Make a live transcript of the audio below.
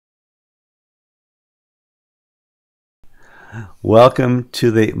Welcome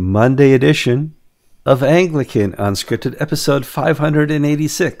to the Monday edition of Anglican Unscripted, episode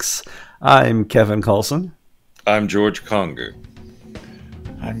 586. I'm Kevin Kallsen. I'm George Conger.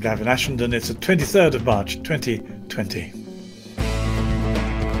 I'm Gavin Ashenden. It's the 23rd of March, 2020.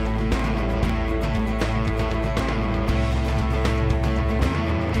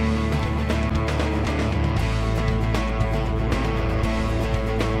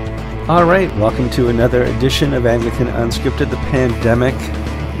 All right, welcome to another edition of Anglican Unscripted. The pandemic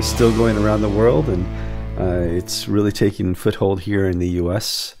is still going around the world, and it's really taking foothold here in the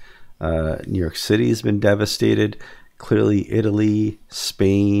U.S. New York City has been devastated. Clearly, Italy,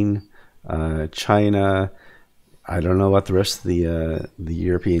 Spain, China. I don't know about the rest of the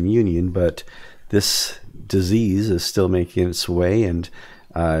European Union, but this disease is still making its way. And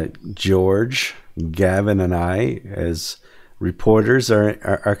George, Gavin, and I, as reporters,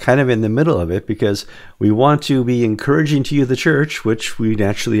 are kind of in the middle of it because we want to be encouraging to you, the church, which we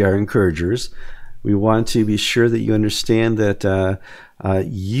naturally are encouragers. We want to be sure that you understand that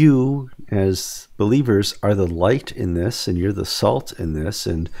you, as believers, are the light in this, and you're the salt in this,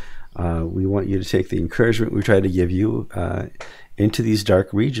 and we want you to take the encouragement we try to give you into these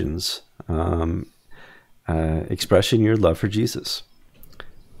dark regions, expressing your love for Jesus.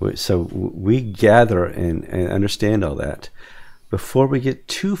 So we gather and understand all that. Before we get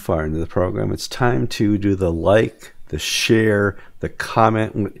too far into the program, it's time to do the like, the share, the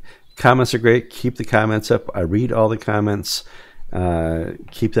comment. Comments are great. Keep the comments up. I read all the comments.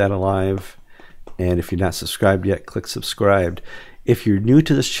 Keep that alive. And if you're not subscribed yet, click subscribed. If you're new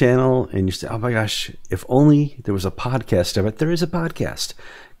to this channel and you say, oh my gosh, if only there was a podcast of it, there is a podcast.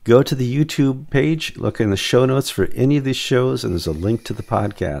 Go to the YouTube page, look in the show notes for any of these shows, and there's a link to the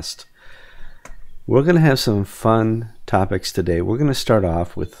podcast. We're going to have some fun topics today. We're going to start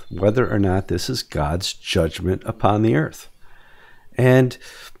off with whether or not this is God's judgment upon the earth. And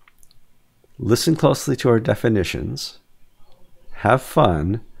listen closely to our definitions. Have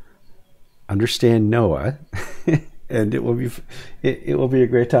fun. Understand Noah. And it will be a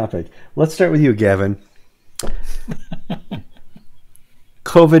great topic. Let's start with you, Gavin.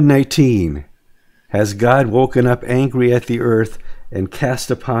 COVID-19. Has God woken up angry at the earth and cast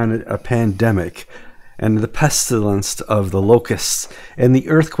upon it a pandemic, and the pestilence of the locusts, and the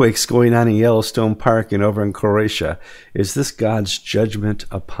earthquakes going on in Yellowstone Park and over in Croatia? Is this God's judgment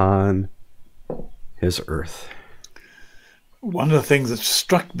upon his earth? One of the things that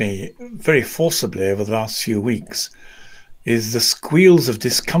struck me very forcibly over the last few weeks is the squeals of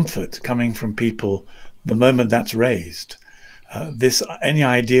discomfort coming from people the moment that's raised. Any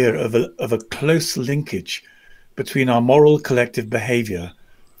idea of a close linkage between our moral collective behavior,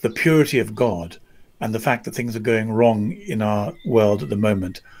 the purity of God, and the fact that things are going wrong in our world at the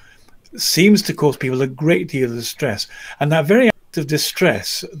moment seems to cause people a great deal of distress. And that very act of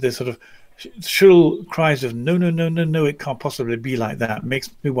distress, the sort of shrill cries of no, no, no, no, no, it can't possibly be like that, makes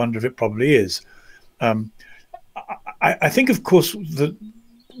me wonder if it probably is. I think, of course, that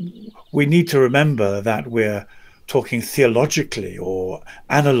we need to remember that we're talking theologically or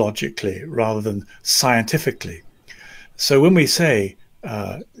analogically rather than scientifically. So when we say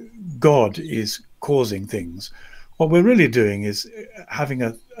God is causing things, what we're really doing is having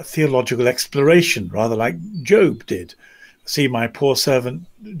a theological exploration, rather like Job did. See my poor servant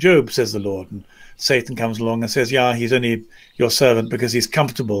Job, says the Lord, and Satan comes along and says, yeah, he's only your servant because he's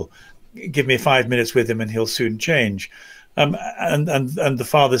comfortable. Give me 5 minutes with him and he'll soon change. And the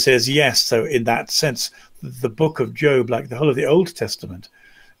Father says yes. So in that sense, the book of Job, like the whole of the Old Testament,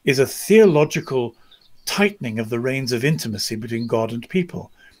 is a theological tightening of the reins of intimacy between God and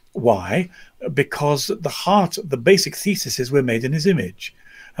people. Why? Because at the heart, the basic thesis is we're made in his image.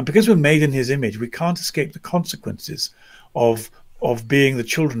 And because we're made in his image, we can't escape the consequences of being the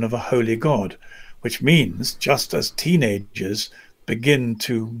children of a holy God, which means just as teenagers begin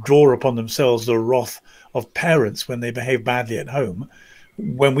to draw upon themselves the wrath of parents when they behave badly at home,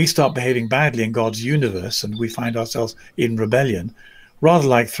 when we start behaving badly in God's universe and we find ourselves in rebellion, rather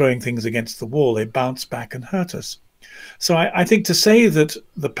like throwing things against the wall, they bounce back and hurt us. So I think to say that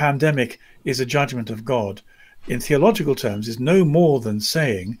the pandemic is a judgment of God in theological terms is no more than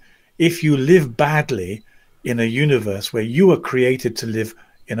saying, if you live badly in a universe where you are created to live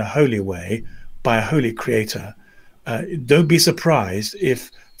in a holy way by a holy creator, don't be surprised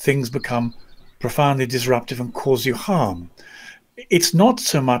if things become profoundly disruptive and cause you harm. It's not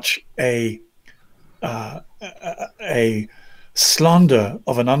so much a slander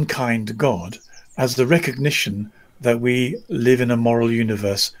of an unkind God as the recognition that we live in a moral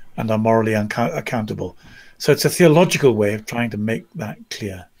universe and are morally accountable. So it's a theological way of trying to make that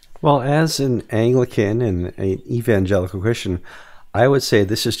clear. Well, as an Anglican and an evangelical Christian, I would say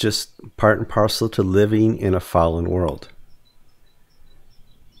this is just part and parcel to living in a fallen world.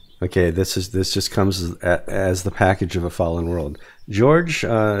 Okay, this just comes as the package of a fallen world. George,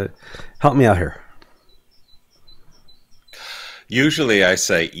 help me out here. Usually I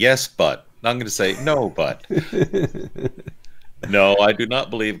say yes, but. I'm going to say no, but. No, I do not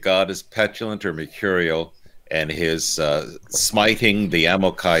believe God is petulant or mercurial, and his smiting the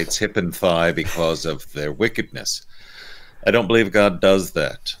Amalekites hip and thigh because of their wickedness. I don't believe God does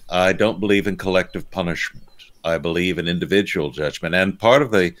that. I don't believe in collective punishment. I believe in individual judgment. And part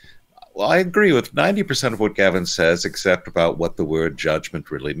of the, well, I agree with 90% of what Gavin says, except about what the word judgment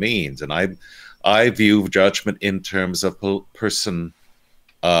really means. And I view judgment in terms of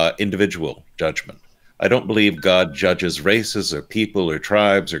individual judgment. I don't believe God judges races or people or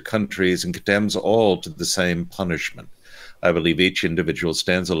tribes or countries and condemns all to the same punishment. I believe each individual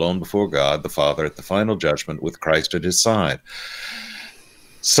stands alone before God, the Father, at the final judgment with Christ at his side.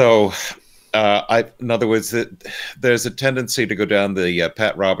 So, in other words, there's a tendency to go down the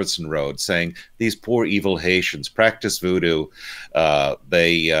Pat Robertson road saying these poor evil Haitians practice voodoo,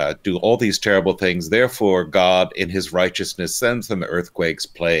 they do all these terrible things, therefore God in his righteousness sends them earthquakes,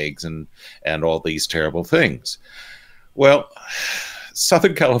 plagues, and all these terrible things. Well,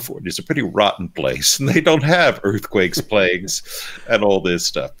 Southern California is a pretty rotten place, and they don't have earthquakes, plagues, and all this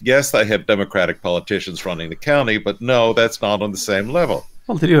stuff. Yes, they have Democratic politicians running the county, but no, that's not on the same level.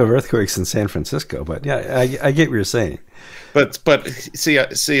 Well, they do have earthquakes in San Francisco, but yeah, I get what you're saying. But see,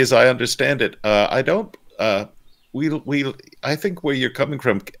 as I understand it, I don't. I think where you're coming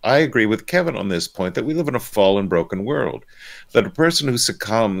from, I agree with Kevin on this point that we live in a fallen, broken world. That a person who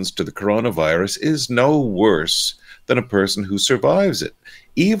succumbs to the coronavirus is no worse than a person who survives it.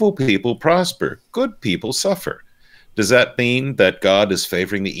 Evil people prosper, good people suffer. Does that mean that God is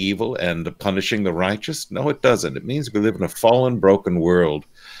favoring the evil and punishing the righteous? No, it doesn't. It means we live in a fallen, broken world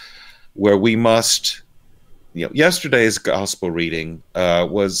where we must, yesterday's gospel reading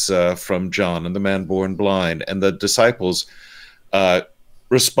was from John and the man born blind, and the disciples ask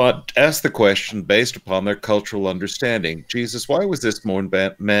the question based upon their cultural understanding. Jesus, why was this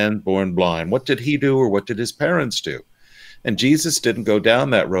man born blind? What did he do, or what did his parents do? And Jesus didn't go down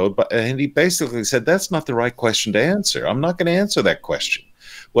that road, and he basically said, that's not the right question to answer. I'm not going to answer that question.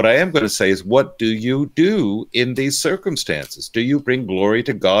 What I am going to say is, what do you do in these circumstances? Do you bring glory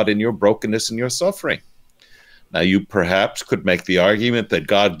to God in your brokenness and your suffering? Now, you perhaps could make the argument that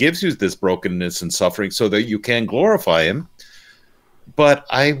God gives you this brokenness and suffering so that you can glorify him, but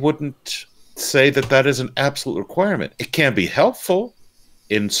I wouldn't say that that is an absolute requirement. It can be helpful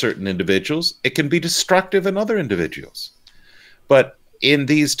in certain individuals. It can be destructive in other individuals. But in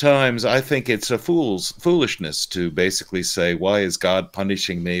these times, I think it's a foolishness to basically say, why is God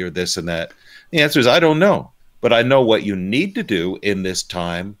punishing me or this and that? The answer is, I don't know. But I know what you need to do in this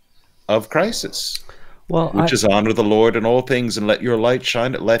time of crisis, which is honor the Lord in all things and let your light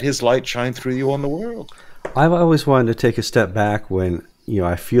shine. Let his light shine through you on the world. I've always wanted to take a step back when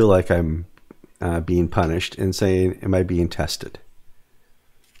I feel like I'm being punished and saying, am I being tested?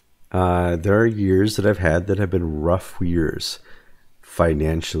 There are years that I've had that have been rough years,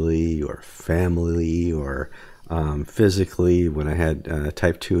 financially or family or physically. When I had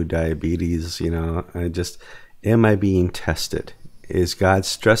type 2 diabetes, am I being tested? Is God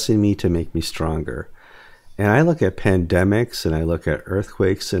stressing me to make me stronger? And I look at pandemics and I look at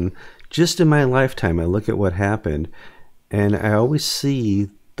earthquakes, and just in my lifetime, I look at what happened, and I always see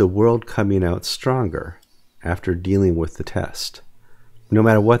the world coming out stronger after dealing with the test, no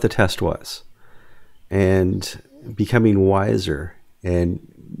matter what the test was, and becoming wiser and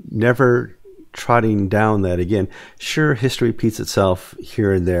never trotting down that again. Sure, history repeats itself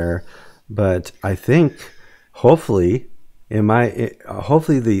here and there, but I think hopefully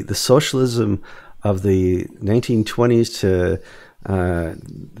the socialism of the 1920s to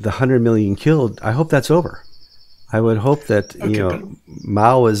the 100 million killed, I hope that's over. I would hope that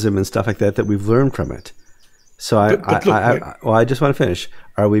Maoism and stuff like that we've learned from it. So I just want to finish.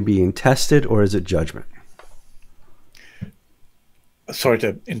 Are we being tested, or is it judgment? Sorry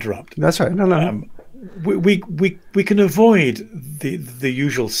to interrupt. That's right. No. We can avoid the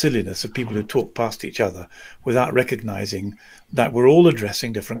usual silliness of people who talk past each other without recognizing that we're all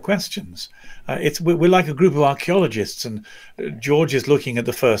addressing different questions. We're like a group of archaeologists, and George is looking at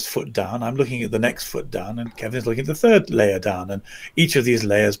the first foot down, I'm looking at the next foot down, and Kevin is looking at the third layer down, and each of these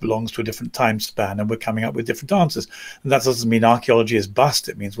layers belongs to a different time span, and we're coming up with different answers. And that doesn't mean archaeology is bust.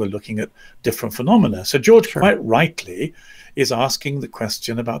 It means we're looking at different phenomena. So George quite rightly is asking the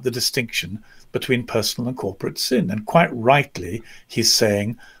question about the distinction between personal and corporate sin. And quite rightly, he's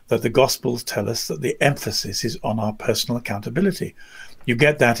saying that the Gospels tell us that the emphasis is on our personal accountability. You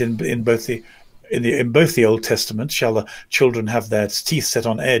get that in both the Old Testament. Shall the children have their teeth set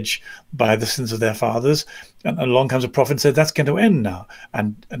on edge by the sins of their fathers? And along comes a prophet and says that's going to end now.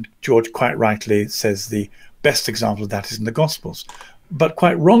 And George quite rightly says the best example of that is in the Gospels. But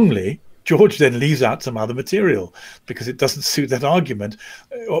quite wrongly, George then leaves out some other material because it doesn't suit that argument.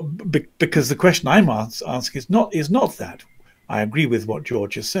 Because the question I'm asking is not that. I agree with what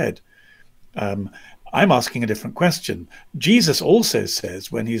George has said. I'm asking a different question. Jesus also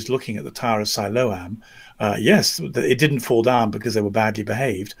says when he's looking at the Tower of Siloam, yes, it didn't fall down because they were badly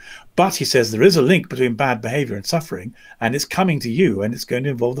behaved, but he says there is a link between bad behavior and suffering, and it's coming to you, and it's going to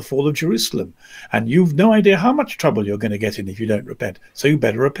involve the fall of Jerusalem. And you've no idea how much trouble you're going to get in if you don't repent. So you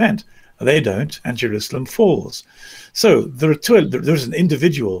better repent. They don't, and Jerusalem falls. So there's an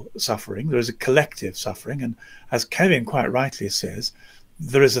individual suffering, there is a collective suffering, and as Kevin quite rightly says,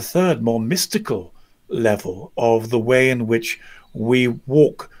 there is a third, more mystical level of the way in which we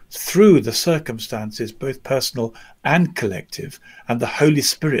walk through the circumstances, both personal and collective, and the Holy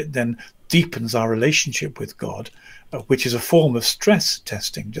Spirit then deepens our relationship with God, which is a form of stress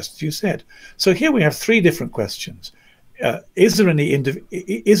testing, just as you said. So here we have three different questions. Is there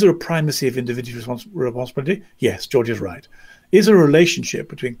a primacy of individual responsibility? Yes, George is right. Is there a relationship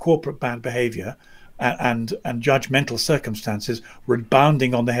between corporate bad behavior and judgmental circumstances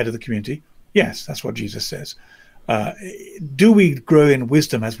rebounding on the head of the community? Yes, that's what Jesus says. Do we grow in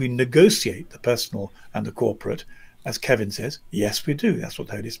wisdom as we negotiate the personal and the corporate, as Kevin says? Yes, we do. That's what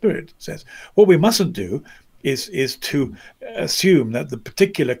the Holy Spirit says. What we mustn't do is to assume that the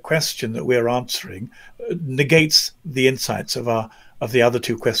particular question that we're answering negates the insights of the other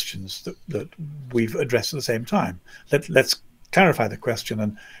two questions that we've addressed at the same time. Let's clarify the question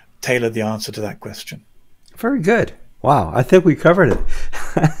and tailor the answer to that question. Very good. Wow, I think we covered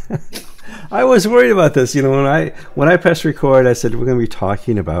it. I was worried about this. You know, when I pressed record, I said we're going to be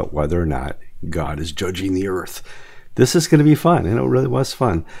talking about whether or not God is judging the earth. This is going to be fun, and it really was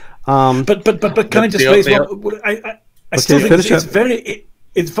fun. But can I just raise one? I still think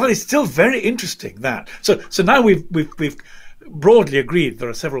it's still very interesting that. So now we've broadly agreed there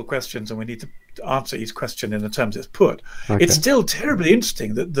are several questions, and we need to answer each question in the terms it's put. Okay. It's still terribly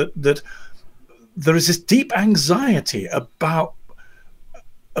interesting that there is this deep anxiety about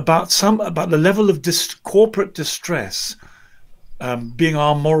the level of corporate distress being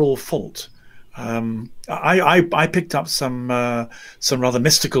our moral fault. I picked up some rather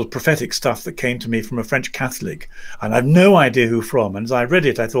mystical prophetic stuff that came to me from a French Catholic, and I've no idea who from. And as I read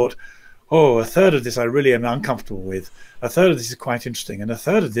it, I thought, oh, a third of this I really am uncomfortable with. A third of this is quite interesting, and a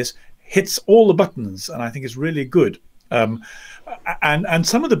third of this hits all the buttons, and I think it's really good. And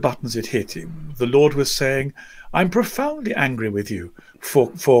some of the buttons it hit, the Lord was saying, I'm profoundly angry with you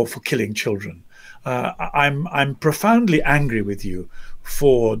for killing children. I'm profoundly angry with you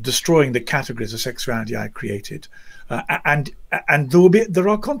for destroying the categories of sexuality I created. And there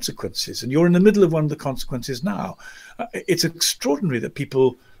are consequences, and you're in the middle of one of the consequences now. It's extraordinary that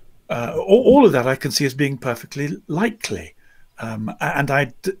people, all of that I can see as being perfectly likely. And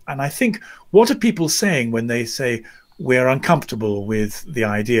I think, what are people saying when they say we're uncomfortable with the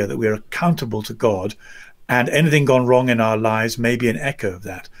idea that we're accountable to God, and anything gone wrong in our lives may be an echo of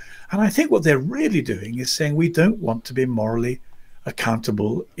that? And I think what they're really doing is saying we don't want to be morally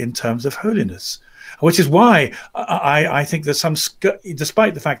accountable in terms of holiness, which is why I think there's some,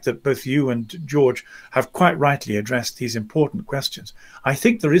 despite the fact that both you and George have quite rightly addressed these important questions, I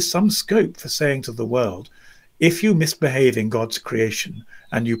think there is some scope for saying to the world, if you misbehave in God's creation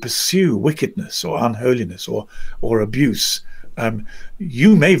and you pursue wickedness or unholiness or abuse,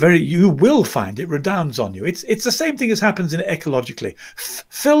 you will find it redounds on you. It's the same thing as happens in ecologically.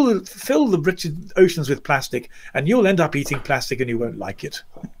 Fill the rich oceans with plastic, and you'll end up eating plastic, and you won't like it.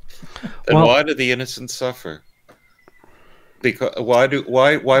 Then why do the innocent suffer? Because why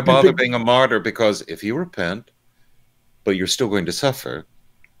bother being a martyr? Because if you repent, but you're still going to suffer,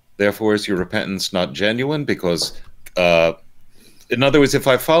 therefore is your repentance not genuine? Because in other words, if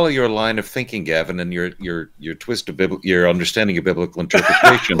I follow your line of thinking, Gavin, and your twist of your understanding of biblical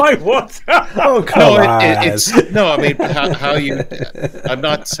interpretation, my what? Oh, come on! No, I mean how you. I'm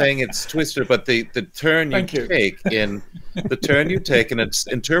not saying it's twisted, but the turn you take in it's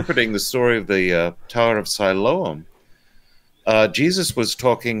interpreting the story of the Tower of Siloam. Jesus was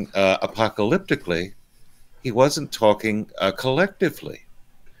talking apocalyptically. He wasn't talking collectively,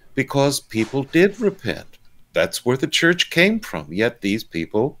 because people did repent. That's where the church came from. Yet these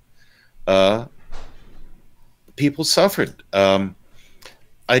people suffered. I'm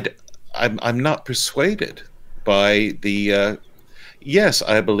not persuaded by the. Yes,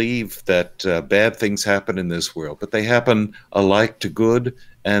 I believe that bad things happen in this world, but they happen alike to good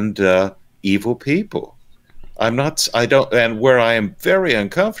and evil people. I don't, and where I am very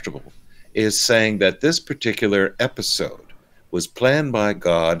uncomfortable is saying that this particular episode was planned by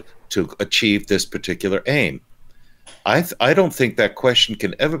God to achieve this particular aim. I don't think that question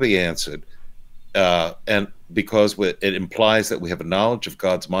can ever be answered, and because it implies that we have a knowledge of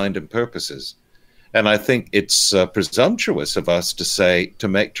God's mind and purposes. And I think it's presumptuous of us to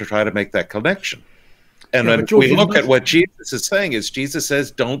try to make that connection. And Yeah, when but George, we look at what Jesus is saying, Jesus says,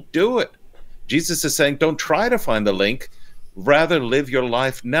 don't do it. Jesus is saying, don't try to find the link. Rather, live your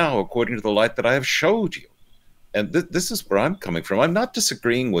life now according to the light that I have showed you. And this is where I'm coming from. I'm not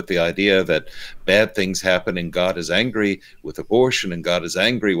disagreeing with the idea that bad things happen and God is angry with abortion, and God is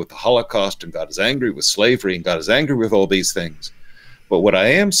angry with the Holocaust, and God is angry with slavery, and God is angry with all these things. But what I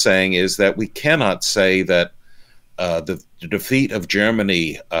am saying is that we cannot say that the defeat of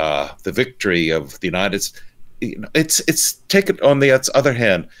Germany, the victory of the United States, it's taken on the other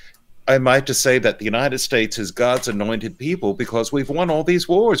hand. I might just say that the United States is God's anointed people because we've won all these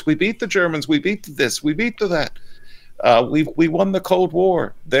wars. We beat the Germans. We beat this. We beat that. We won the Cold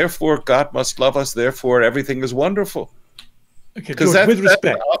War. Therefore, God must love us. Therefore, everything is wonderful. Okay, George, with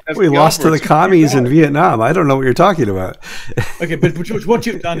respect, we lost to the commies in Vietnam. I don't know what you're talking about. Okay, but George, what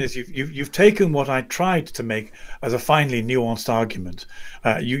you've done is you've taken what I tried to make as a finely nuanced argument.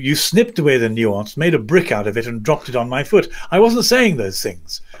 You snipped away the nuance, made a brick out of it, and dropped it on my foot. I wasn't saying those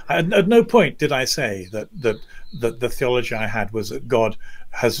things. At no point did I say that the theology I had was that God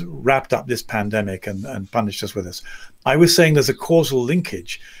has wrapped up this pandemic and punished us with this. I was saying there's a causal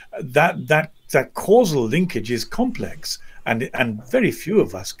linkage. That causal linkage is complex. And very few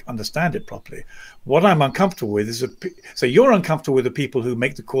of us understand it properly. What I'm uncomfortable with is so you're uncomfortable with the people who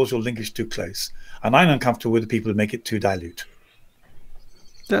make the causal linkage too close, and I'm uncomfortable with the people who make it too dilute.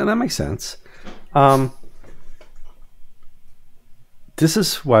 Yeah, that makes sense. This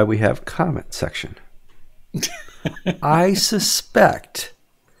is why we have comment section. I suspect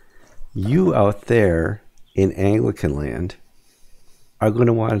you out there in Anglican land are going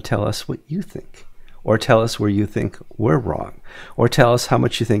to want to tell us what you think. Or tell us where you think we're wrong. Or tell us how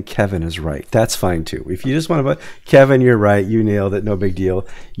much you think Kevin is right. That's fine too. If you just want to, Kevin, you're right. You nailed it. No big deal.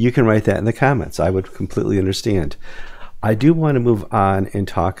 You can write that in the comments. I would completely understand. I do want to move on and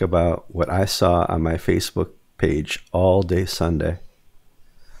talk about what I saw on my Facebook page all day Sunday.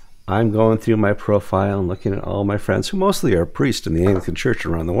 I'm going through my profile and looking at all my friends who mostly are priests in the Anglican Church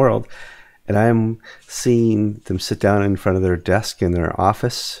around the world. And I'm seeing them sit down in front of their desk in their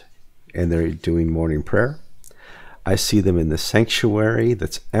office and they're doing morning prayer. I see them in the sanctuary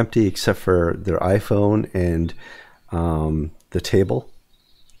that's empty except for their iPhone and the table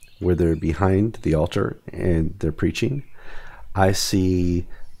where they're behind the altar and they're preaching. I see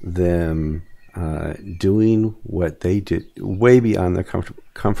them doing what they did way beyond their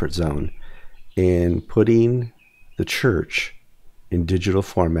comfort zone and putting the church in digital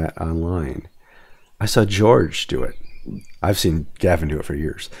format online. I saw George do it. I've seen Gavin do it for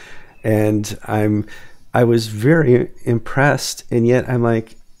years. And I was very impressed, and yet I'm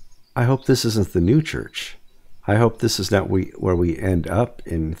like, I hope this isn't the new church. I hope this is not where we end up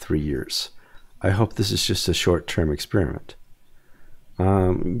in 3 years. I hope this is just a short-term experiment.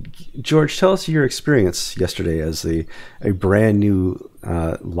 George, tell us your experience yesterday as a brand new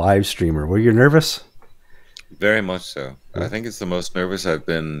live streamer. Were you nervous? Very much so. I think it's the most nervous I've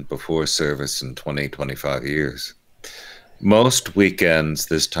been before service in 25 years. Most weekends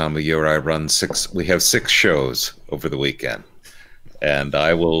this time of year, we have 6 shows over the weekend. And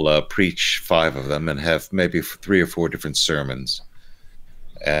I will preach 5 of them and have maybe 3 or 4 different sermons.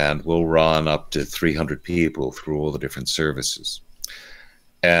 And we'll run up to 300 people through all the different services.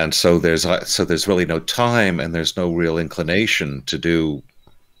 And so there's really no time and there's no real inclination to do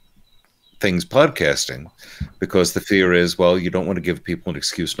things podcasting, because the fear is, well, you don't want to give people an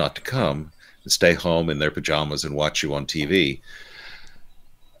excuse not to come and stay home in their pajamas and watch you on TV.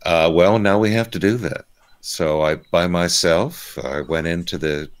 Well, now we have to do that. So I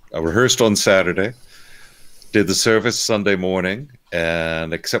rehearsed on Saturday, did the service Sunday morning,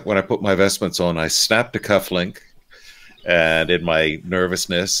 and except when I put my vestments on, I snapped a cufflink and in my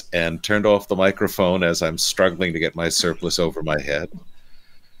nervousness and turned off the microphone as I'm struggling to get my surplice over my head.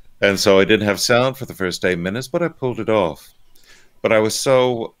 And so I didn't have sound for the first 8 minutes, but I pulled it off. But I was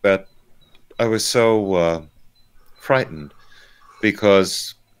so frightened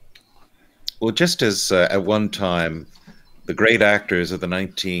because, well, just as at one time the great actors of the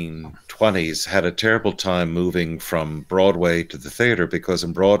 1920s had a terrible time moving from Broadway to the theater, because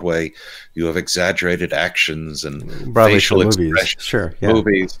in Broadway you have exaggerated actions and Broadway facial movies. expressions, Sure, yeah.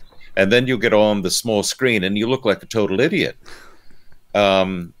 movies, and then you get on the small screen and you look like a total idiot.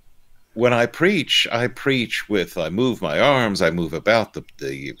 When I preach with, I move my arms, I move about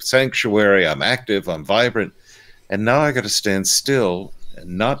the sanctuary, I'm active, I'm vibrant, and now I got to stand still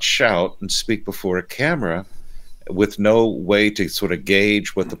and not shout and speak before a camera with no way to sort of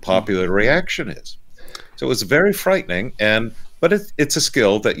gauge what the popular reaction is. So it was very frightening, but it's a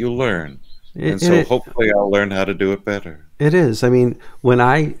skill that you learn. And so hopefully I'll learn how to do it better. It is. I mean, when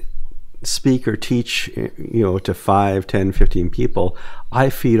I speak or teach, to 5, 10, 15 people, I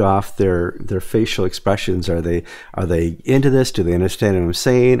feed off their facial expressions. Are they into this? Do they understand what I'm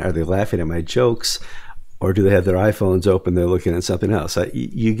saying? Are they laughing at my jokes? Or do they have their iPhones open? They're looking at something else.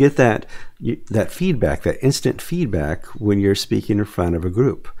 You get that feedback, that instant feedback when you're speaking in front of a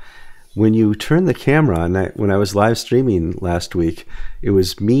group. When you turn the camera on, when I was live streaming last week, it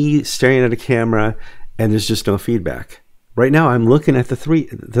was me staring at a camera, and there's just no feedback. Right now, I'm looking at the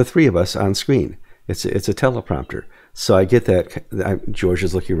three of us on screen. It's a teleprompter, so I get that. George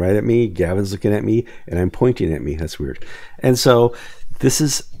is looking right at me, Gavin's looking at me, and I'm pointing at me. That's weird. And so this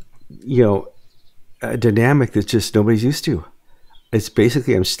is, a dynamic that just nobody's used to. It's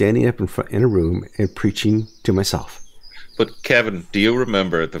basically I'm standing up in a room and preaching to myself. But Kevin, do you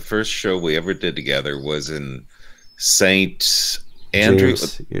remember the first show we ever did together was in St. Andrew?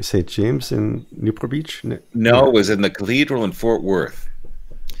 St. James in Newport Beach? No, it was in the Cathedral in Fort Worth.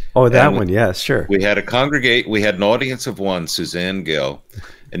 Oh, that one, yes, sure. We had we had an audience of one, Suzanne Gill,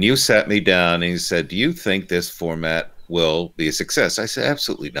 and you sat me down and you said, do you think this format will be a success? I said,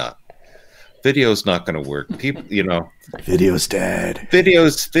 absolutely not. Video's not going to work. People, video's dead. Video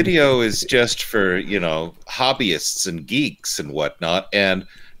is just for, hobbyists and geeks and whatnot. And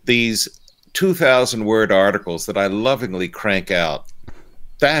these 2,000 word articles that I lovingly crank out,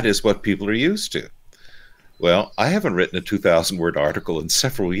 that is what people are used to. Well, I haven't written a 2,000 word article in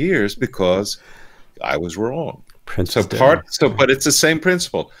several years because I was wrong. But it's the same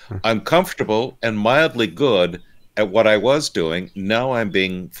principle. I'm comfortable and mildly good at what I was doing. Now I'm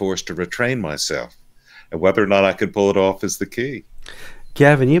being forced to retrain myself, and whether or not I can pull it off is the key.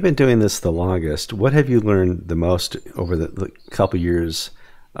 Gavin, you've been doing this the longest. What have you learned the most over the couple years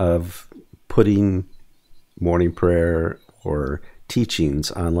of putting morning prayer or teachings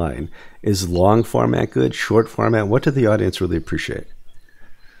online? Is long format good? Short format? What did the audience really appreciate?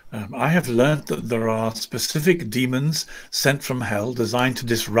 I have learned that there are specific demons sent from hell designed to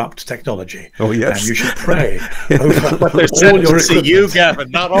disrupt technology. Oh, yes. And you should pray over all your equipment. You,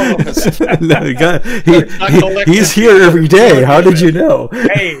 Gavin, not all of us. He's here every day. How did you know?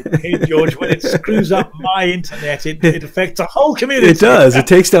 Hey, George, when it screws up my internet, it affects the whole community. It does. It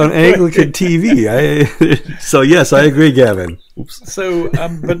takes down Anglican TV. So, yes, I agree, Gavin. Oops. So,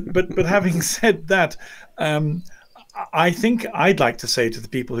 but having said that, I think I'd like to say to the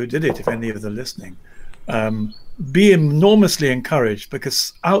people who did it, if any of them are listening, be enormously encouraged,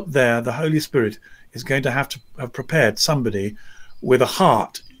 because out there the Holy Spirit is going to have prepared somebody with a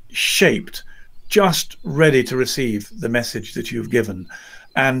heart shaped, just ready to receive the message that you've given.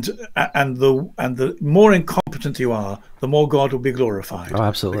 And the more incompetent you are, the more God will be glorified. Oh,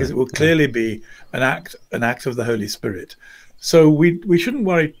 absolutely. Because it will clearly be an act of the Holy Spirit. So we shouldn't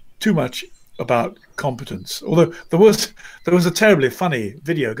worry too much about competence. Although there was a terribly funny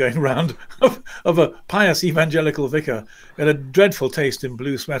video going around of a pious evangelical vicar with a dreadful taste in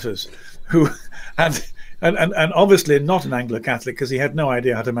blue sweaters, who and obviously not an Anglo-Catholic, because he had no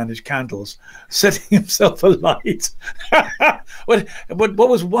idea how to manage candles, setting himself alight. What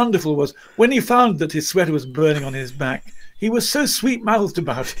was wonderful was when he found that his sweater was burning on his back, he was so sweet-mouthed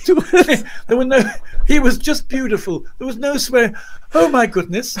about it. He was just beautiful. There was no swear. Oh my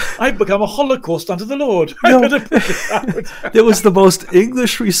goodness, I've become a Holocaust unto the Lord. No, it was the most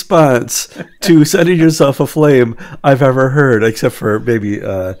English response to setting yourself aflame I've ever heard, except for maybe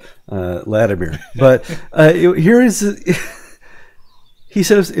Latimer. But here is, he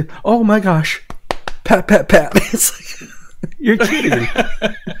says, "Oh my gosh, pat, pat, pat." It's like, you're kidding.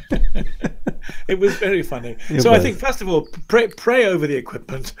 It was very funny. I think, first of all, pray over the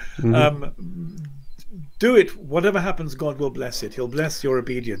equipment. Mm-hmm. Do it. Whatever happens, God will bless it. He'll bless your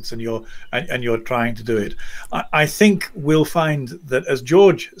obedience and you're trying to do it. I think we'll find that, as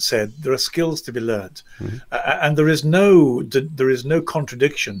George said, there are skills to be learned, mm-hmm. And there is no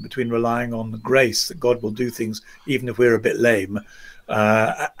contradiction between relying on the grace that God will do things even if we're a bit lame,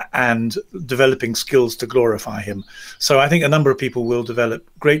 and developing skills to glorify him. So I think a number of people will develop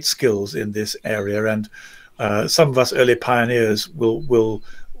great skills in this area, and some of us early pioneers will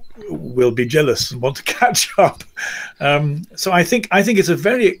be jealous and want to catch up. So I think it's a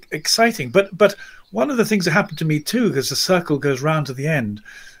very exciting. But one of the things that happened to me too, because the circle goes round to the end,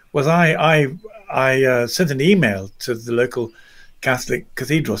 was I sent an email to the local Catholic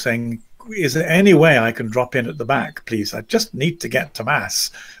cathedral saying, is there any way I can drop in at the back, please? I just need to get to Mass.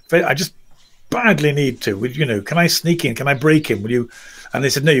 I just badly need to. You know, can I sneak in? Can I break in? Will you? And they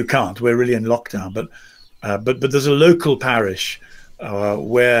said, no, you can't. We're really in lockdown. But there's a local parish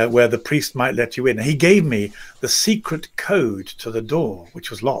where the priest might let you in. And he gave me the secret code to the door,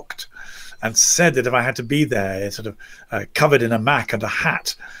 which was locked, and said that if I had to be there, sort of covered in a mac and a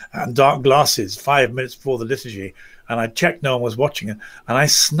hat and dark glasses, 5 minutes before the liturgy, and I checked no one was watching it, and I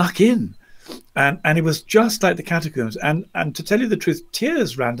snuck in, and it was just like the catacombs. And to tell you the truth,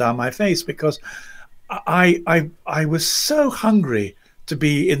 tears ran down my face, because I was so hungry to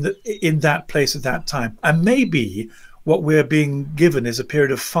be in that place at that time. And maybe what we're being given is a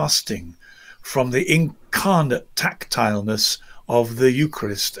period of fasting from the incarnate tactileness of the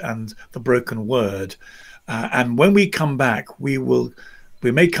Eucharist and the broken word. And when we come back, we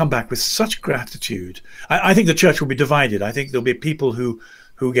may come back with such gratitude. I think the church will be divided. I think there'll be people who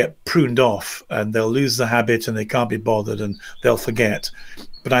get pruned off and they'll lose the habit and they can't be bothered and they'll forget.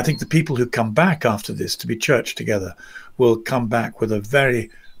 But I think the people who come back after this to be church together will come back with a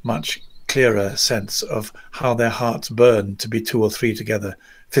very much clearer sense of how their hearts burn to be 2 or 3 together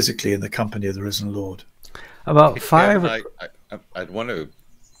physically in the company of the risen Lord. About 5. I'd want to.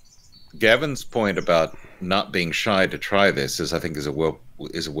 Gavin's point about not being shy to try this is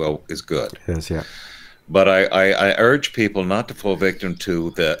good. Yes, yeah. But I urge people not to fall victim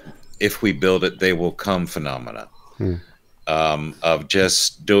to the "if we build it, they will come" phenomena of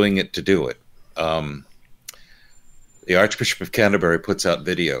just doing it to do it. The Archbishop of Canterbury puts out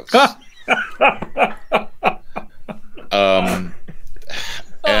videos.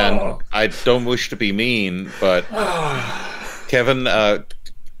 And I don't wish to be mean, but Kevin,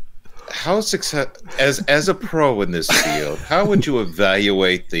 how success as a pro in this field, how would you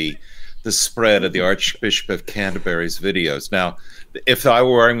evaluate the spread of the Archbishop of Canterbury's videos? Now, if I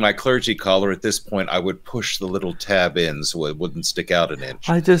were wearing my clergy collar at this point, I would push the little tab in so it wouldn't stick out an inch.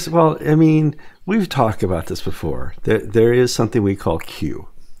 Well, I mean, we've talked about this before. There is something we call Q,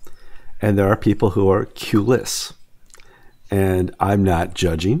 and there are people who are Q-less, and I'm not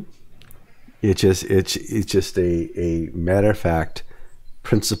judging. It's just a matter of fact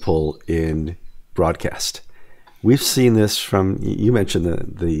principle in broadcast. We've seen this from, you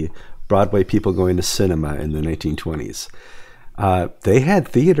mentioned the Broadway people going to cinema in the 1920s. They had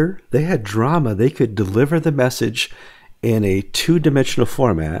theater, they had drama, they could deliver the message in a 2-dimensional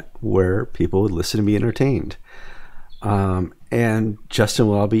format where people would listen and be entertained. And Justin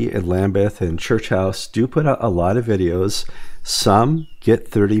Welby and Lambeth and Church House do put out a lot of videos. Some get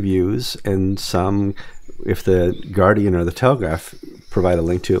 30 views, and some, if the Guardian or the Telegraph provide a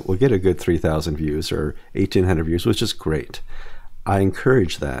link to it, will get a good 3,000 views or 1,800 views, which is great. I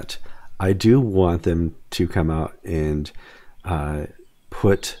encourage that. I do want them to come out and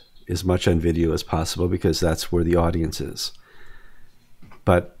put as much on video as possible, because that's where the audience is.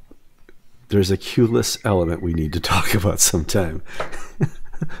 But there's a Q-less element we need to talk about sometime.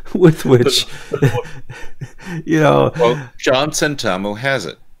 With which, Well, John Sentamu has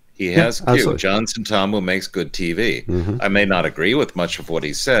it. He has Q. Absolutely. John Sentamu makes good TV. I may not agree with much of what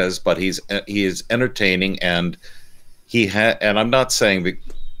he says, but he is entertaining, and and I'm not saying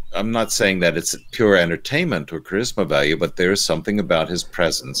that it's pure entertainment or charisma value, but there's something about his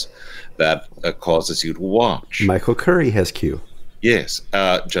presence that causes you to watch. Michael Curry has Q. Yes,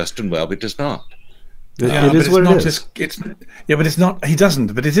 Justin Welby does not. It is what it is. But it's not. He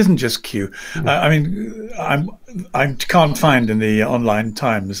doesn't. But it isn't just Q. I mean, I can't find in the online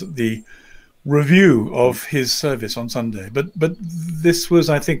Times the review of his service on Sunday. But this was,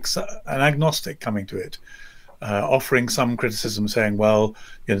 I think, an agnostic coming to it, offering some criticism, saying, well,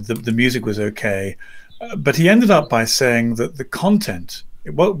 the music was okay, but he ended up by saying that the content,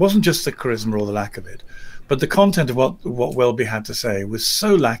 it wasn't just the charisma or the lack of it, but the content of what Welby had to say was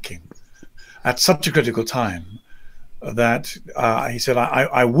so lacking at such a critical time that he said,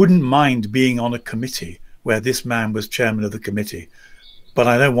 I wouldn't mind being on a committee where this man was chairman of the committee, but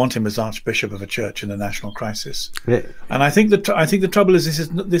I don't want him as archbishop of a church in a national crisis. Yeah. And I think the trouble is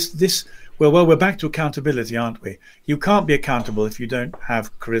this. Well, we're back to accountability, aren't we? You can't be accountable if you don't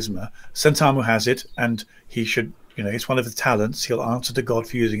have charisma. Sentamu has it, and he should. It's one of the talents. He'll answer to God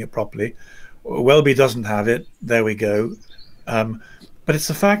for using it properly. Welby doesn't have it. There we go. But it's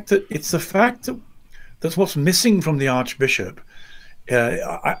the fact that that's what's missing from the archbishop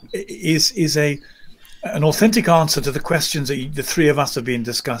is an authentic answer to the questions that the three of us have been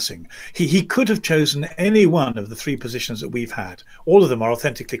discussing. He could have chosen any one of the three positions that we've had. All of them are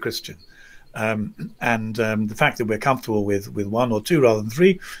authentically Christian. The fact that we're comfortable with one or two rather than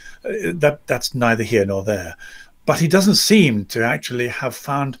three, that's neither here nor there. But he doesn't seem to actually have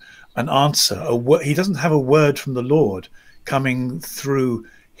found an answer. He doesn't have a word from the Lord coming through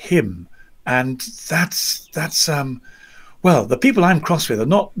him. And that's well, the people I'm cross with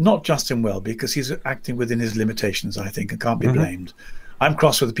are not Justin Welby, because he's acting within his limitations, I think, and can't be blamed. I'm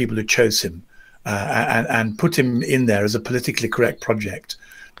cross with the people who chose him and put him in there as a politically correct project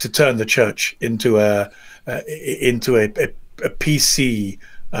to turn the church into a PC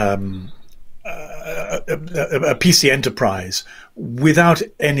a PC enterprise without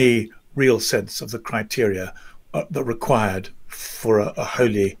any real sense of the criteria that required for a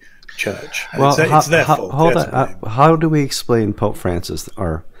holy church. And well, it's their fault. Hold on. How do we explain Pope Francis,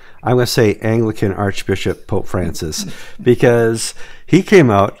 or I'm going to say Anglican Archbishop Pope Francis, because he came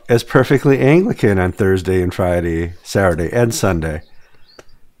out as perfectly Anglican on Thursday and Friday, Saturday, and Sunday.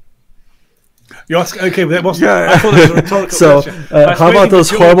 You ask, okay, that wasn't. Yeah. I thought it was a rhetorical so, question. how about those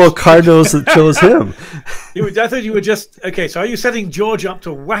horrible cardinals that chose him? I thought you were just okay. So, are you setting George up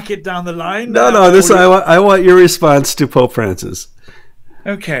to whack it down the line? No. I want your response to Pope Francis.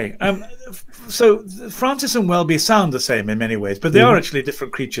 Okay. So Francis and Welby sound the same in many ways, but they are actually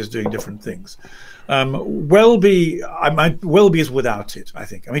different creatures doing different things. Welby is without it, I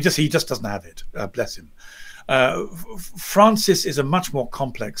think. I mean, he just doesn't have it. Bless him. Francis is a much more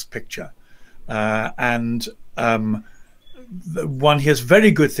complex picture. One hears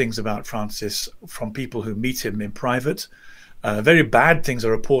very good things about Francis from people who meet him in private. Very bad things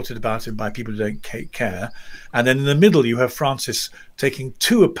are reported about him by people who don't care. And then in the middle, you have Francis taking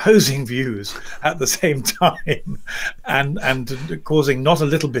two opposing views at the same time and causing not a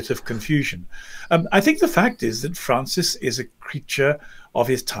little bit of confusion. I think the fact is that Francis is a creature of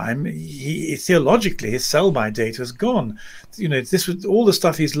his time. Theologically, his sell-by date has gone. This was all the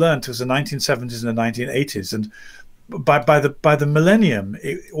stuff he's learned was the 1970s and the 1980s. And by the millennium,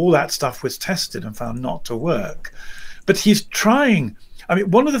 all that stuff was tested and found not to work. But he's trying. I mean,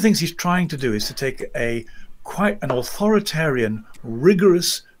 one of the things he's trying to do is to take quite an authoritarian,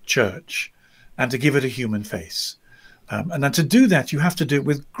 rigorous church and to give it a human face. And then to do that, you have to do it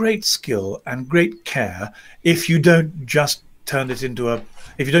with great skill and great care. If you don't just if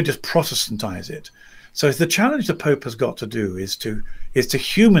you don't just Protestantize it. So the challenge the Pope has got to do is to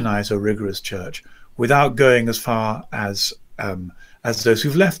humanize a rigorous church without going as far as those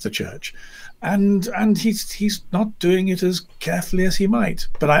who've left the church. And he's not doing it as carefully as he might.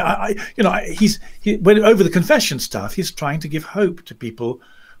 But when over the confession stuff, he's trying to give hope to people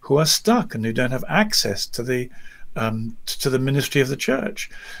who are stuck and who don't have access to the ministry of the church.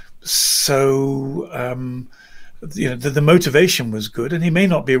 So the motivation was good, and he may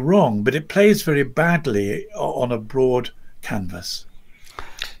not be wrong, but it plays very badly on a broad canvas.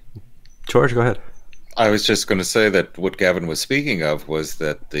 George, go ahead. I was just going to say that what Gavin was speaking of was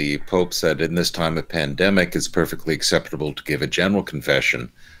that the Pope said in this time of pandemic, it's perfectly acceptable to give a general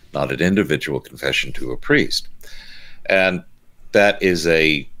confession, not an individual confession to a priest. And that is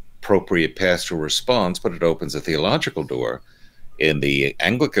a appropriate pastoral response, but it opens a theological door. In the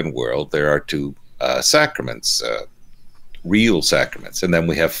Anglican world, there are two sacraments, real sacraments, and then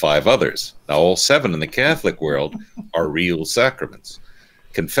we have 5 others. Now, all 7 in the Catholic world are real sacraments.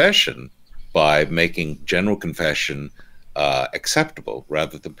 Confession, by making general confession acceptable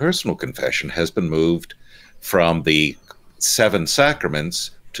rather than personal confession, has been moved from the 7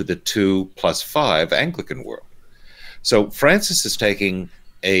 sacraments to the 2 + 5 Anglican world. So Francis is taking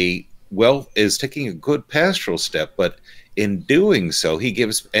a good pastoral step, but in doing so, he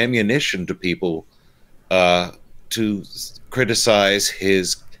gives ammunition to people to criticize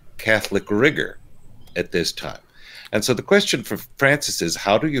his Catholic rigor at this time. And so the question for Francis is,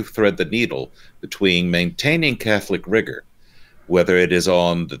 how do you thread the needle between maintaining Catholic rigor, whether it is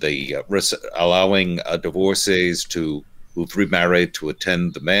on the allowing divorcees who've remarried to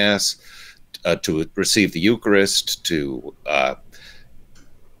attend the Mass, to receive the Eucharist, to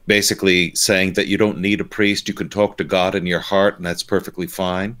basically saying that you don't need a priest, you can talk to God in your heart, and that's perfectly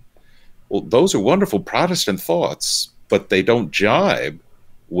fine. Well, those are wonderful Protestant thoughts, but they don't jibe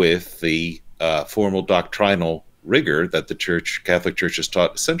with the formal doctrinal rigor that the Catholic Church has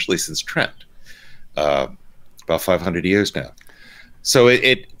taught essentially since Trent, about 500 years now. So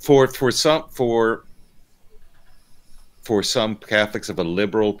for some Catholics of a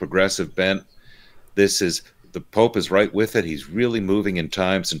liberal, progressive bent, the Pope is right with it. He's really moving in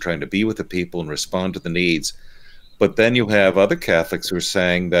times and trying to be with the people and respond to the needs. But then you have other Catholics who are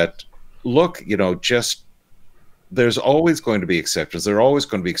saying that look, just there's always going to be exceptions. There are always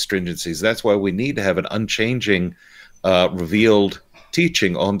going to be extringencies. That's why we need to have an unchanging, revealed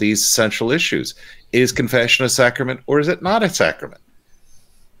teaching on these essential issues. Is confession a sacrament, or is it not a sacrament?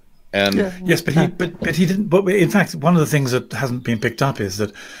 And yes, but he didn't. But in fact, one of the things that hasn't been picked up is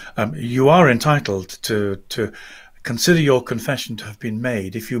that you are entitled to consider your confession to have been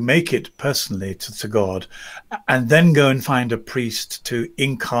made if you make it personally to God, and then go and find a priest to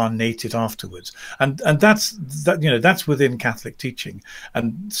incarnate it afterwards. And that's within Catholic teaching,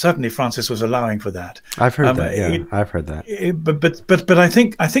 and certainly Francis was allowing for that. I've heard that. Yeah, I've heard that. But I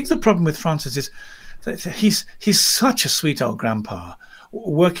think the problem with Francis is that he's such a sweet old grandpa,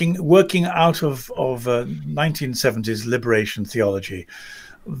 working out of 1970s liberation theology,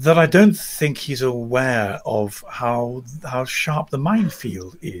 that I don't think he's aware of how sharp the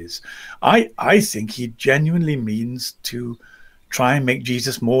minefield is. I think he genuinely means to try and make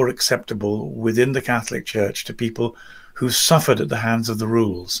Jesus more acceptable within the Catholic Church to people who suffered at the hands of the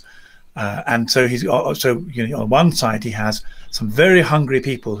rules. And so on one side he has some very hungry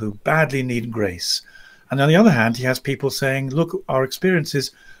people who badly need grace, and on the other hand he has people saying, look, our experience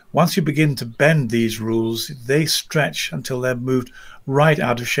is once you begin to bend these rules, they stretch until they're moved right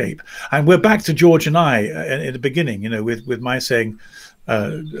out of shape. And we're back to George and I in the beginning, with my saying,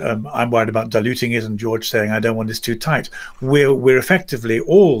 I'm worried about diluting it, and George saying, I don't want this too tight. We're effectively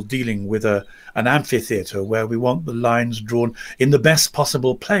all dealing with an amphitheater where we want the lines drawn in the best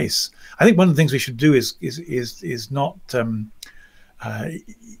possible place. I think one of the things we should do is not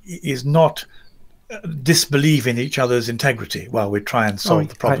disbelieve in each other's integrity while we try and solve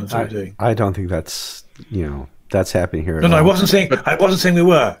the problems we're doing. I don't think that's that's happening here. No, I wasn't saying we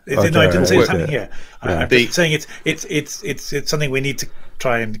were. I didn't say it's happening here. I'm saying it's something we need to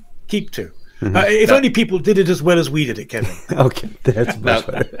try and keep to. If only people did it as well as we did it, Kevin. Okay, that's much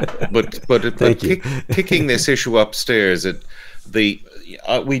better. But kicking this issue upstairs,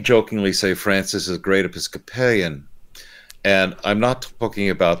 we jokingly say Francis is a great Episcopalian. And I'm not talking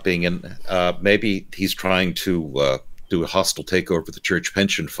about being in, maybe he's trying to do a hostile takeover of the church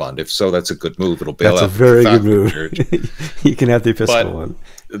pension fund. If so, that's a good move. It'll bail out. That's a very good move. You can have the Episcopal one.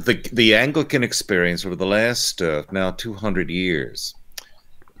 The Anglican experience over the last now 200 years,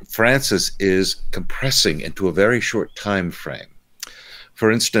 Francis is compressing into a very short time frame. For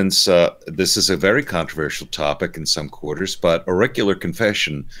instance, this is a very controversial topic in some quarters, but auricular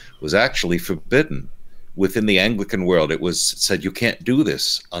confession was actually forbidden within the Anglican world. It was said you can't do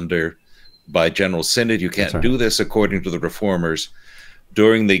this by General Synod. You can't do this according to the Reformers.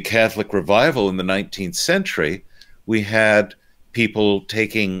 During the Catholic revival in the 19th century, we had people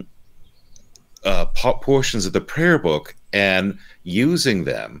taking portions of the prayer book and using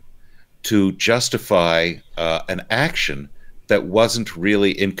them to justify an action that wasn't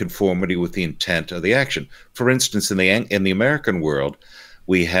really in conformity with the intent of the action. For instance, in the American world,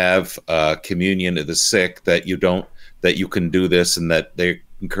 we have communion of the sick, that you can do this, and that they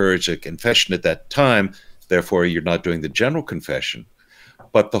encourage a confession at that time. Therefore, you're not doing the general confession.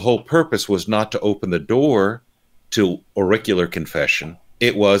 But the whole purpose was not to open the door to auricular confession.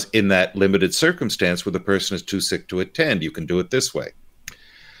 It was in that limited circumstance where the person is too sick to attend. You can do it this way.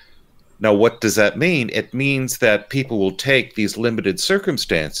 Now, what does that mean? It means that people will take these limited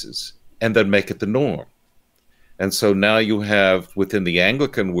circumstances and then make it the norm. And so now you have, within the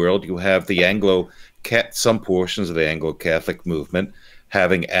Anglican world, you have some portions of the Anglo-Catholic movement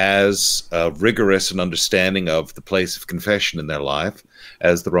having as rigorous an understanding of the place of confession in their life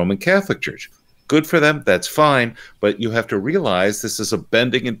as the Roman Catholic Church. Good for them, that's fine, but you have to realize this is a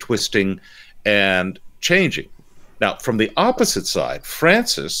bending and twisting and changing. Now, from the opposite side,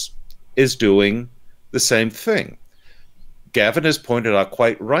 Francis is doing the same thing. Gavin has pointed out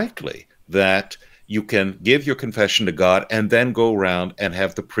quite rightly that you can give your confession to God and then go around and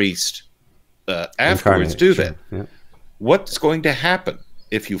have the priest afterwards do that. Yeah. What's going to happen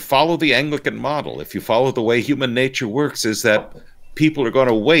if you follow the Anglican model, if you follow the way human nature works, is that people are going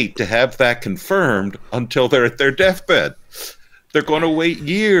to wait to have that confirmed until they're at their deathbed. They're going to wait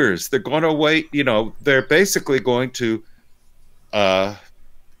years. They're going to wait, they're basically going to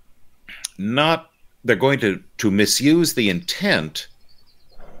they're going to misuse the intent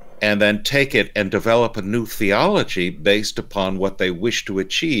and then take it and develop a new theology based upon what they wish to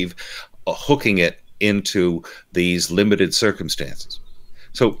achieve, hooking it into these limited circumstances.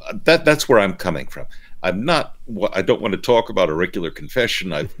 So that's where I'm coming from. I don't want to talk about auricular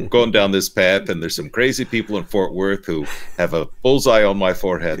confession. I've gone down this path, and there's some crazy people in Fort Worth who have a bullseye on my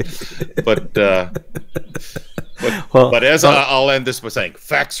forehead. But I'll end this by saying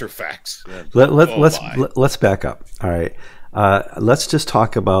facts are facts. Let's back up. All right. Let's just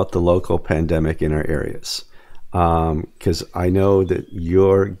talk about the local pandemic in our areas. Because I know that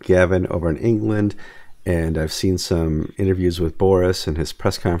you're Gavin over in England, and I've seen some interviews with Boris and his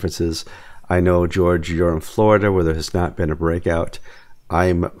press conferences. I know, George, you're in Florida where there has not been a breakout.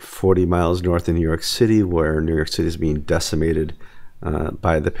 I'm 40 miles north of New York City, where New York City is being decimated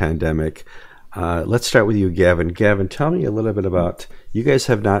by the pandemic. Let's start with you, Gavin. Gavin, tell me a little bit about, you guys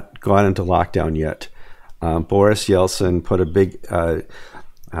have not gone into lockdown yet. Boris Yeltsin put a big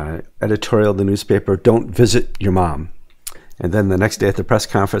editorial in the newspaper, "Don't visit your mom." And then the next day at the press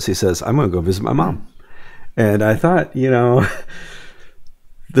conference, he says, "I'm going to go visit my mom." And I thought, you know,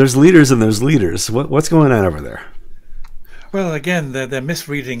 there's leaders and there's leaders. What's going on over there? Well, again, they're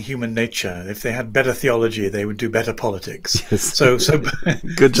misreading human nature. If they had better theology, they would do better politics. Yes. So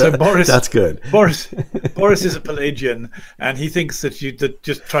good job. So Boris, that's good. Boris is a Pelagian, and he thinks that you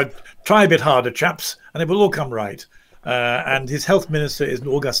just try a bit harder, chaps, and it will all come right. And his health minister is an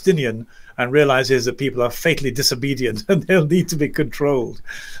Augustinian and realizes that people are fatally disobedient and they'll need to be controlled.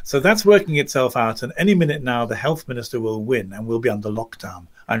 So that's working itself out. And any minute now, the health minister will win and we'll be under lockdown,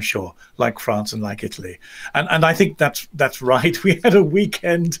 I'm sure, like France and like Italy. And I think that's right. We had a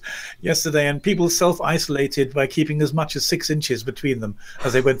weekend yesterday and people self-isolated by keeping as much as 6 inches between them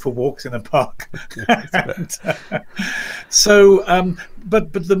as they went for walks in a park.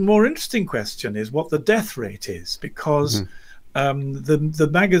 But the more interesting question is what the death rate is, because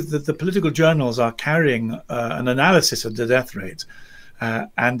the political journals are carrying an analysis of the death rate,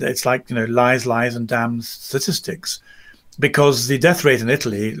 and it's like, you know, lies, and damn statistics, because the death rate in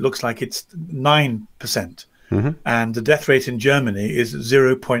Italy looks like it's 9%, and the death rate in Germany is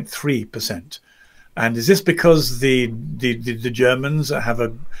 0.3%. And is this because the Germans have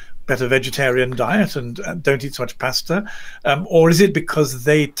a better vegetarian diet and don't eat so much pasta, or is it because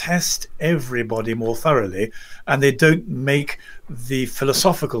they test everybody more thoroughly and they don't make the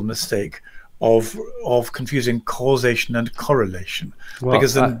philosophical mistake of confusing causation and correlation? Well,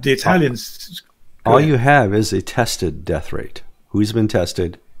 because the Italians, all you have is a tested death rate. Who's been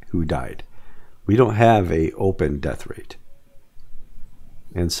tested, who died. We don't have a open death rate,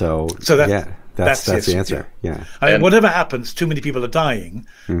 and so that's the answer. Yeah. I mean, whatever happens, too many people are dying,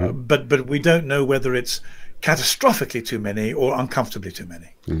 but we don't know whether it's catastrophically too many or uncomfortably too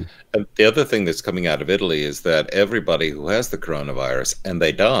many. And the other thing that's coming out of Italy is that everybody who has the coronavirus and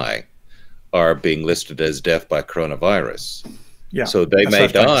they die are being listed as death by coronavirus. Yeah. So they may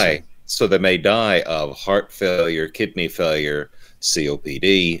die. So they may die of heart failure, kidney failure,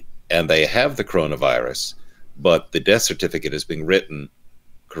 COPD, and they have the coronavirus, but the death certificate is being written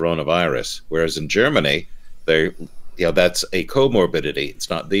coronavirus, whereas in Germany, that's a comorbidity. It's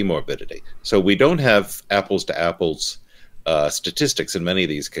not the morbidity. So we don't have apples to apples statistics in many of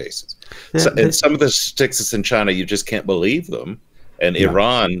these cases. Yeah, and some of the statistics in China, you just can't believe them, and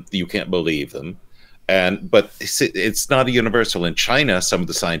Iran, you can't believe them. But it's not a universal. In China, some of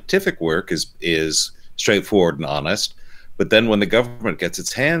the scientific work is straightforward and honest, but then when the government gets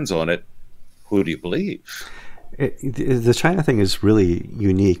its hands on it, who do you believe? The China thing is really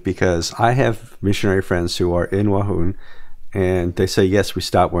unique because I have missionary friends who are in Wuhan and they say, yes, we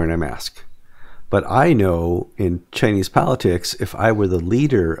stopped wearing a mask. But I know in Chinese politics, if I were the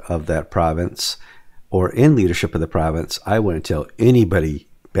leader of that province or in leadership of the province, I wouldn't tell anybody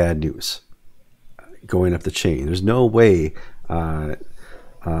bad news going up the chain. There's no way the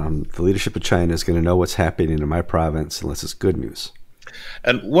leadership of China is going to know what's happening in my province unless it's good news.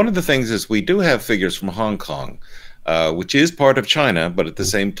 And one of the things is we do have figures from Hong Kong, which is part of China, but at the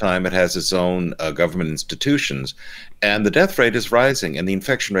same time it has its own government institutions. And the death rate is rising and the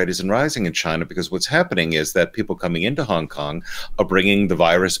infection rate is rising in China because what's happening is that people coming into Hong Kong are bringing the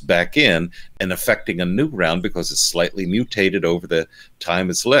virus back in and affecting a new round because it's slightly mutated over the time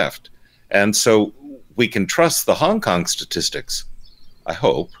it's left. And so we can trust the Hong Kong statistics, I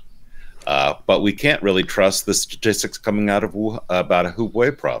hope. But we can't really trust the statistics coming out of about a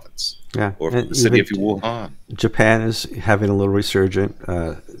Hubei province, or the city of Wuhan. Japan is having a little resurgent.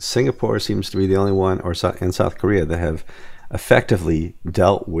 Singapore seems to be the only one, or in South Korea, that have effectively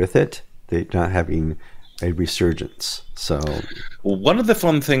dealt with it. They're not having a resurgence. So, well, one of the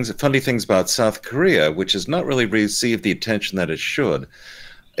funny things about South Korea, which has not really received the attention that it should,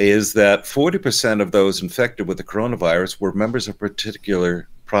 is that 40% of those infected with the coronavirus were members of a particular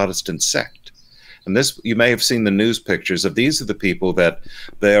Protestant sect. And this, you may have seen the news pictures of, these are the people that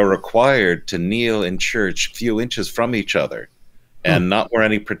they are required to kneel in church a few inches from each other and not wear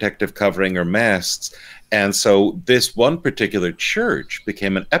any protective covering or masks. And so this one particular church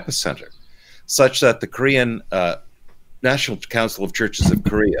became an epicenter, such that the Korean National Council of Churches of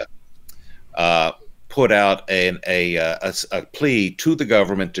Korea put out a plea to the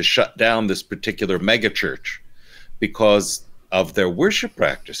government to shut down this particular megachurch because of their worship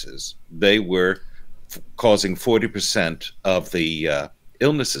practices. They were causing 40% of the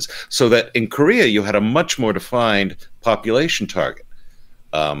illnesses. So that in Korea, you had a much more defined population target.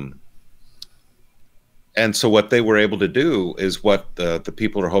 And so what they were able to do is what the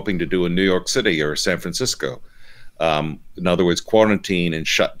people are hoping to do in New York City or San Francisco. In other words, quarantine and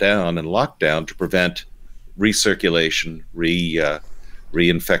shut down and lockdown to prevent recirculation,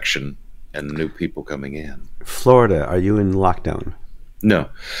 reinfection, and new people coming in. Florida, are you in lockdown? No,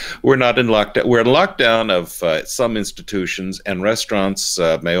 we're not in lockdown. We're in lockdown of some institutions, and restaurants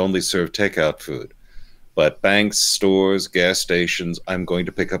may only serve takeout food. But banks, stores, gas stations, I'm going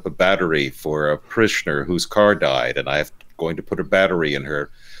to pick up a battery for a parishioner whose car died, and I'm going to put a battery in her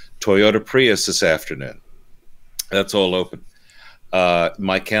Toyota Prius this afternoon. That's all open.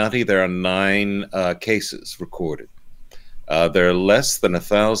 My county, there are 9 cases recorded. There are less than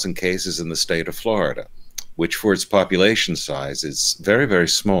 1,000 cases in the state of Florida, which for its population size is very, very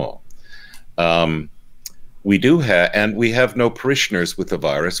small. We do have, and we have no parishioners with the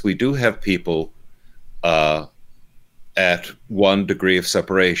virus. We do have people at 1 degree of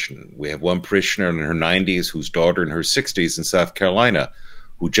separation. We have one parishioner in her 90s whose daughter in her 60s in South Carolina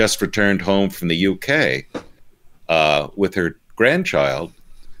who just returned home from the UK with her grandchild.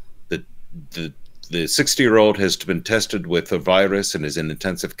 The 60-year-old has been tested with the virus and is in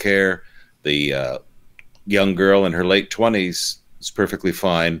intensive care. The young girl in her late 20s is perfectly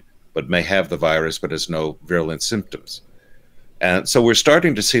fine, but may have the virus, but has no virulent symptoms. And so we're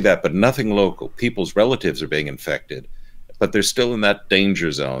starting to see that, but nothing local. People's relatives are being infected, but they're still in that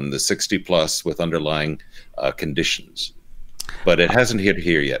danger zone, the 60 plus with underlying conditions. But it hasn't hit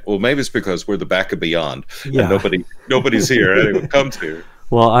here yet. Well, maybe it's because we're the back of beyond, and nobody's here. Anyone comes here.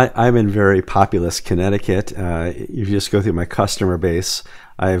 Well, I'm in very populous Connecticut. If you just go through my customer base,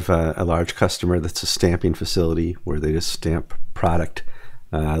 I have a large customer that's a stamping facility where they just stamp product,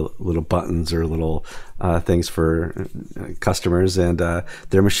 little buttons or little things for customers, and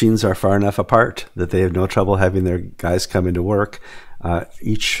their machines are far enough apart that they have no trouble having their guys come into work.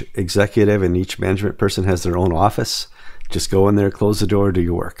 Each executive and each management person has their own office. Just go in there, close the door, do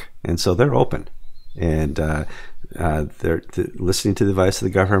your work. And so they're open. And they're listening to the advice of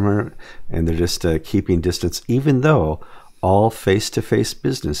the government, and they're just keeping distance, even though all face-to-face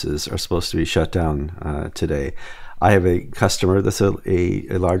businesses are supposed to be shut down today. I have a customer that's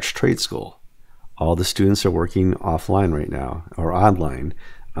a large trade school. All the students are working offline right now, or online,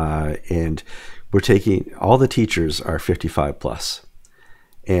 and we're taking, all the teachers are 55 plus.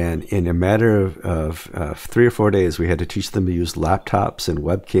 And in a matter of 3 or 4 days, we had to teach them to use laptops and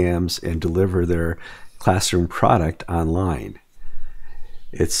webcams and deliver their classroom product online.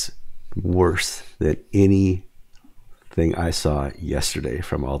 It's worse than anything I saw yesterday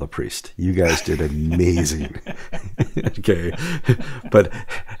from all the priests. You guys did amazing. Okay. But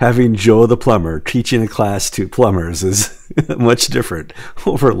having Joe the plumber teaching a class to plumbers is much different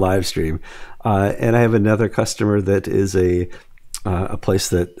over live stream. And I have another customer that is a place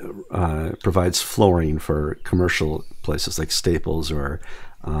that provides flooring for commercial places like Staples or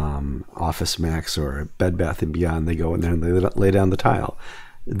Office Max or Bed Bath & Beyond. They go in there and they lay down the tile.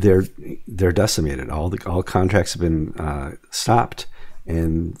 They're decimated. All contracts have been stopped,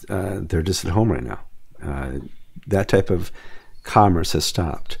 and they're just at home right now. That type of commerce has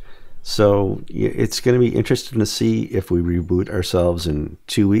stopped. So it's going to be interesting to see if we reboot ourselves in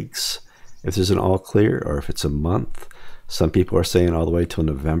 2 weeks, if there's an all clear, or if it's a month. Some people are saying all the way till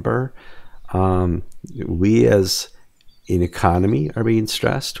November. We as an economy are being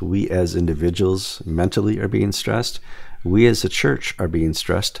stressed. We as individuals mentally are being stressed. We as a church are being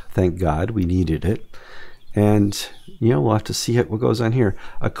stressed. Thank God, we needed it. And, we'll have to see what goes on here.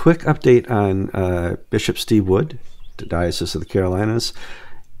 A quick update on Bishop Steve Wood, the Diocese of the Carolinas.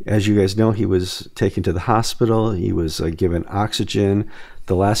 As you guys know, he was taken to the hospital. He was given oxygen.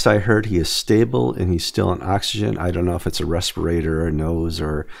 The last I heard, he is stable and he's still on oxygen. I don't know if it's a respirator or a nose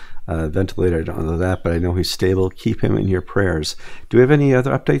or a ventilator. I don't know that, but I know he's stable. Keep him in your prayers. Do we have any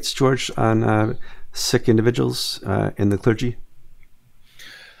other updates, George, on sick individuals in the clergy?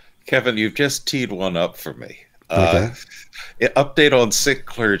 Kevin, you've just teed one up for me. Okay. Update on sick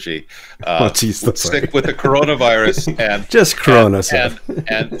clergy. Sick with the coronavirus and just corona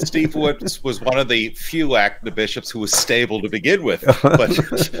and Steve Woods was one of the few active bishops who was stable to begin with. But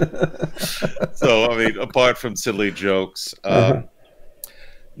so I mean, apart from silly jokes,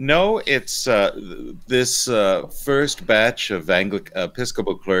 no, it's this first batch of Anglican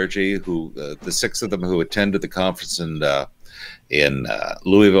Episcopal clergy who the 6 of them who attended the conference in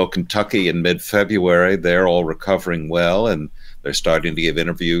Louisville, Kentucky in mid-February. They're all recovering well, and they're starting to give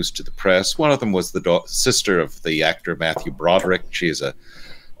interviews to the press. One of them was the sister of the actor Matthew Broderick. She is a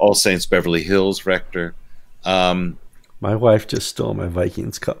All Saints Beverly Hills rector. My wife just stole my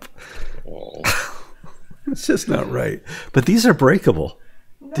Vikings cup. Oh. It's just not right. But these are breakable.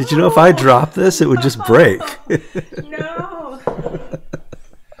 No. Did you know if I drop this, it would just break? No.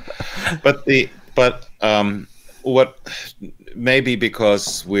 But what maybe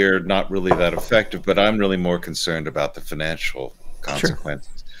because we're not really that effective, but I'm really more concerned about the financial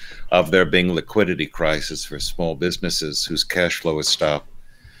consequences of there being liquidity crisis for small businesses whose cash flow is stopped.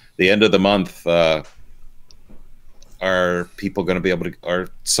 The end of the month, are people going to be able to? Are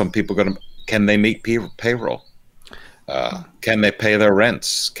some people going to? Can they meet payroll? Can they pay their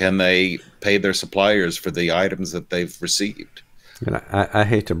rents? Can they pay their suppliers for the items that they've received? And I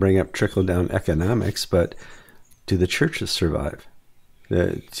hate to bring up trickle-down economics, but do the churches survive?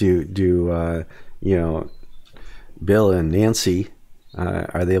 Do Bill and Nancy,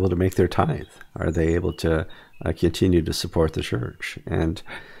 are they able to make their tithe? Are they able to continue to support the church? And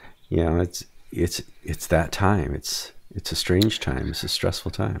it's that time. It's a strange time. It's a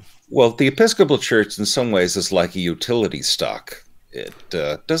stressful time. Well, the Episcopal Church in some ways is like a utility stock. It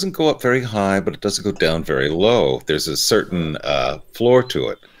doesn't go up very high, but it doesn't go down very low. There's a certain floor to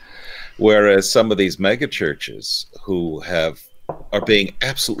it. Whereas some of these mega churches who are being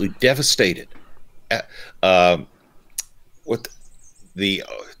absolutely devastated.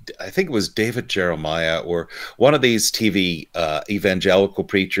 I think it was David Jeremiah or one of these TV evangelical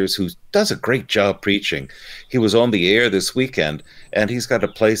preachers who does a great job preaching. He was on the air this weekend, and he's got a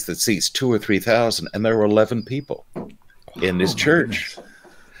place that seats 2,000 or 3,000, and there were 11 people in his church.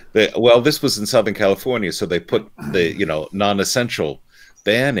 Well, this was in Southern California, so they put the non-essential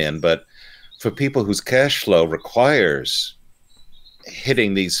ban in. But for people whose cash flow requires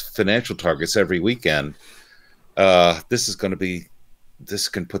hitting these financial targets every weekend, this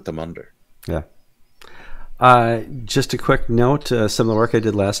can put them under. Yeah. Just a quick note, some of the work I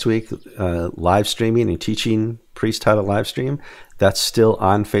did last week, live streaming and teaching priest how to live stream, that's still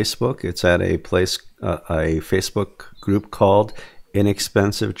on Facebook. It's at a Facebook group called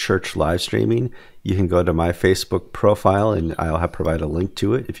Inexpensive Church Live Streaming. You can go to my Facebook profile and I'll provide a link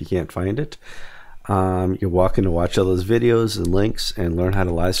to it if you can't find it. You're welcome to watch all those videos and links and learn how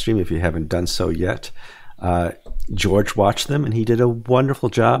to live stream if you haven't done so yet. George watched them and he did a wonderful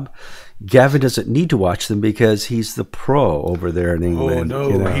job. Gavin doesn't need to watch them because he's the pro over there in England. Oh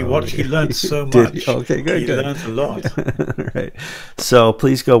no, he learned so much. Okay, good. He learned a lot. Right. So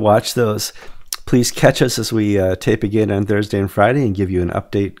please go watch those. Please catch us as we tape again on Thursday and Friday and give you an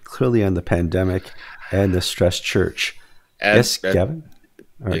update clearly on the pandemic and the stressed church. Yes, Gavin?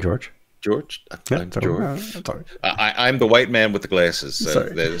 Or George? George? I'm George. Sorry. I'm the white man with the glasses.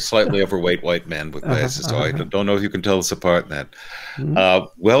 The slightly overweight white man with glasses. So I don't know if you can tell us apart in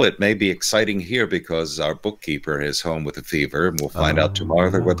that. Well, it may be exciting here because our bookkeeper is home with a fever, and we'll find out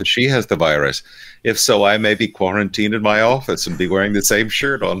tomorrow whether she has the virus. If so, I may be quarantined in my office and be wearing the same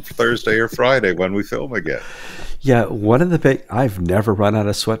shirt on Thursday or Friday when we film again. Yeah, one of the I've never run out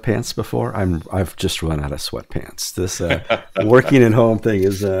of sweatpants before. I've just run out of sweatpants. This working at home thing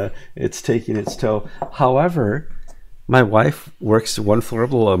is it's taking its toll. However, my wife works one floor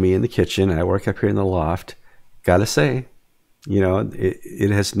below me in the kitchen. I work up here in the loft. Gotta say,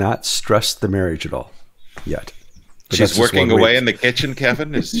 it has not stressed the marriage at all yet. But she's working away in the kitchen,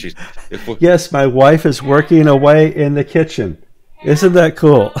 Kevin? Yes, my wife is working away in the kitchen. Isn't that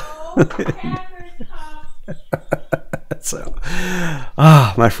cool? So,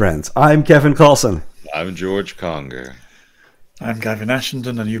 my friends, I'm Kevin Kallsen. I'm George Conger. I'm Gavin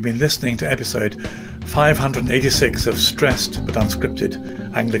Ashenden, and you've been listening to episode 586 of Stressed but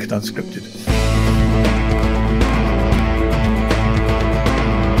Unscripted, Anglican Unscripted.